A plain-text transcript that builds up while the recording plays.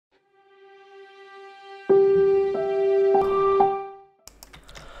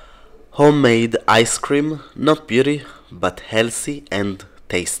Homemade ice cream, not beauty, but healthy and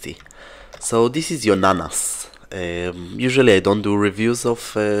tasty. So this is your nanas. Usually I don't do reviews of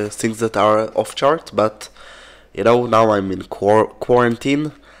things that are off chart, but now I'm in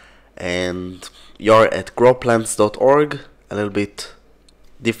quarantine and you're at growplants.org, a little bit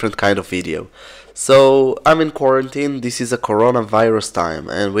different kind of video. So I'm in quarantine, this is a coronavirus time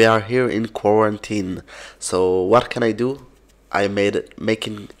and we are here in quarantine. So what can I do? I made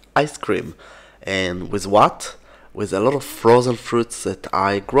making ice cream. And with what? With a lot of frozen fruits that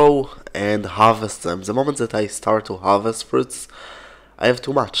I grow and harvest them. The moment that I start to harvest fruits, I have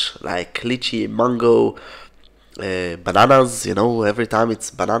too much, like lychee, mango, bananas. Every time it's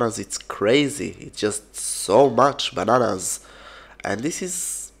bananas, it's crazy. It's just so much bananas. And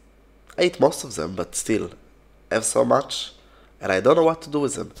I eat most of them, but still, I have so much, and I don't know what to do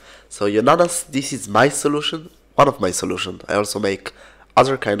with them. So, Yonanas, this is my solution, one of my solutions. I also make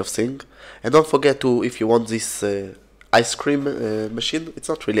other kind of thing. And don't forget to, if you want this ice cream machine, it's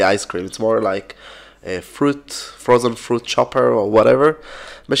not really ice cream, it's more like a frozen fruit chopper or whatever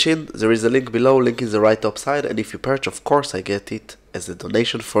machine. There is a link below, link is the right top side, and if you purchase, of course, I get it as a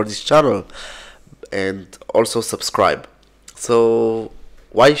donation for this channel. And also subscribe. So,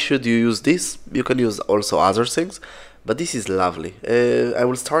 why should you use this? You can use also other things, but this is lovely. I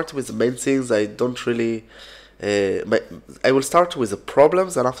will start with the main things. I don't really. I will start with the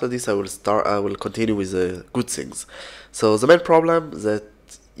problems, and after this, I will continue with the good things. So the main problem is that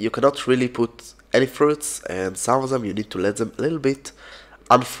you cannot really put any fruits, and some of them you need to let them a little bit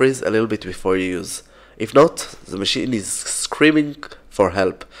unfreeze a little bit before you use. If not, the machine is screaming for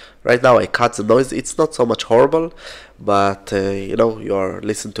help. Right now I cut the noise. It's not so much horrible, but you are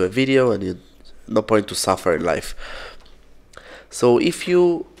listening to a video and no point to suffer in life. So if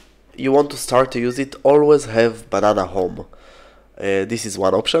you want to start to use it, always have banana home. This is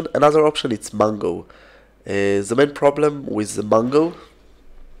one option. Another option is mango. The main problem with the mango,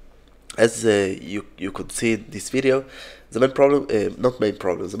 as you could see in this video, the main problem, not main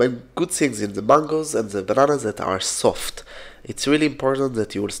problem, the main good things in the mangoes and the bananas that are soft. It's really important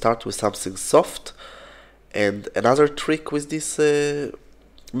that you will start with something soft. And another trick with this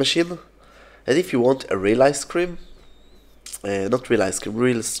machine, and if you want a real ice cream, not real ice cream,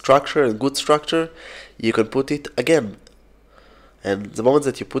 real structure and good structure, you can put it again. And the moment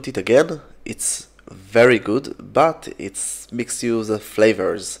that you put it again, it's very good, but it's mixed you the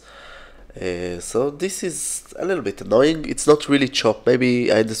flavors. So this is a little bit annoying. It's not really chopped.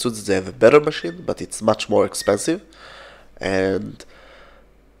 Maybe I understood that they have a better machine, but it's much more expensive. And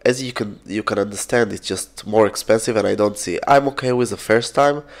as you can understand, it's just more expensive, and I don't see. I'm okay with the first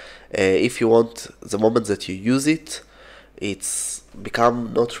time. If you want, the moment that you use it, it's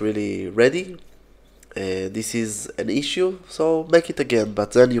become not really ready. This is an issue, so make it again,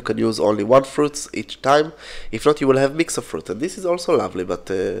 but then you can use only one fruit each time. If not, you will have mix of fruit, and this is also lovely, but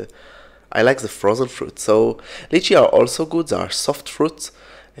I like the frozen fruit. So lychee are also good. They are soft fruits.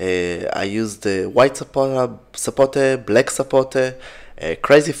 I use the white sapote, black sapote,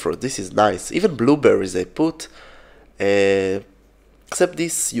 crazy fruit. This is nice. Even blueberries I put. Except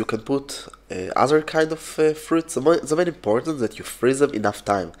this, you can put other kind of fruits. The main important that you freeze them enough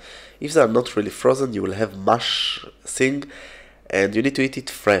time. If they are not really frozen, you will have mush thing, and you need to eat it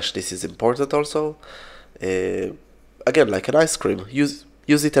fresh. This is important also. Again, like an ice cream. Use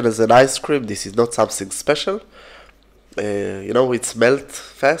it as an ice cream. This is not something special. It's melt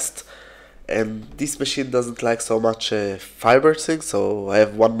fast, and this machine doesn't like so much fiber thing. So I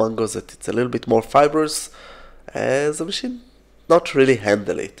have one mango that it's a little bit more fibrous. The machine not really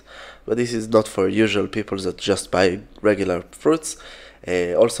handle it, but this is not for usual people that just buy regular fruits.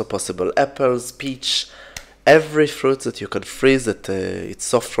 Also possible apples, peach, every fruit that you can freeze that it's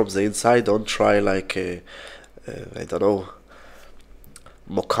soft from the inside. Don't try like I don't know,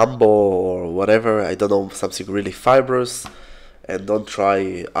 mocambo or whatever, I don't know, something really fibrous. And don't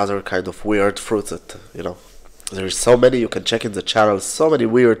try other kind of weird fruits that there's so many. You can check in the channel, so many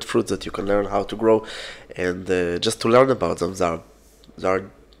weird fruits that you can learn how to grow, and just to learn about them. They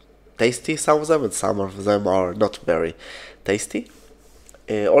are tasty, some of them, and some of them are not very tasty.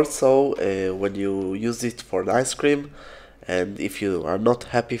 Also, when you use it for an ice cream, and if you are not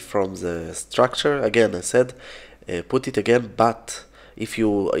happy from the structure, again I said, put it again. But if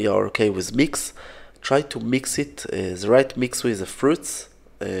you are okay with mix, try to mix it. The right mix with the fruits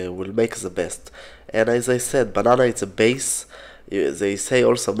will make the best. And as I said, banana is a base. They say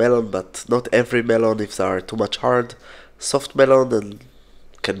also melon, but not every melon. If they are too much hard, soft melon and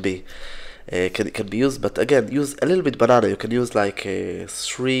can be used. But again, use a little bit banana. You can use like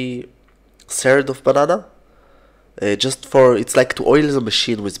 3/3 of banana. just for, it's like to oil the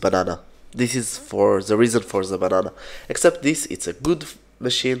machine with banana. This is for the reason for the banana. Except this, it's a good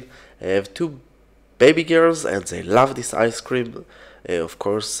machine. I have two baby girls and they love this ice cream. Of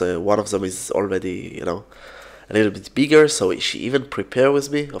course, one of them is already, a little bit bigger, so she even prepared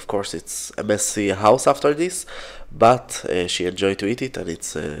with me. Of course, it's a messy house after this, but she enjoyed to eat it, and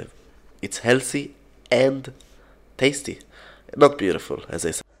it's healthy and tasty. Not beautiful, as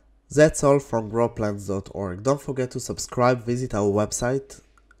I said. That's all from growplants.org. Don't forget to subscribe, visit our website,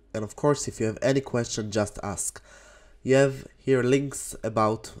 and of course, if you have any question, just ask. You have here links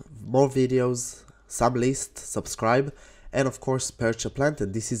about more videos, some lists, subscribe, and of course purchase a plant,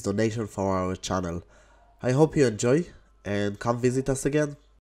 and this is donation for our channel. I hope you enjoy and come visit us again.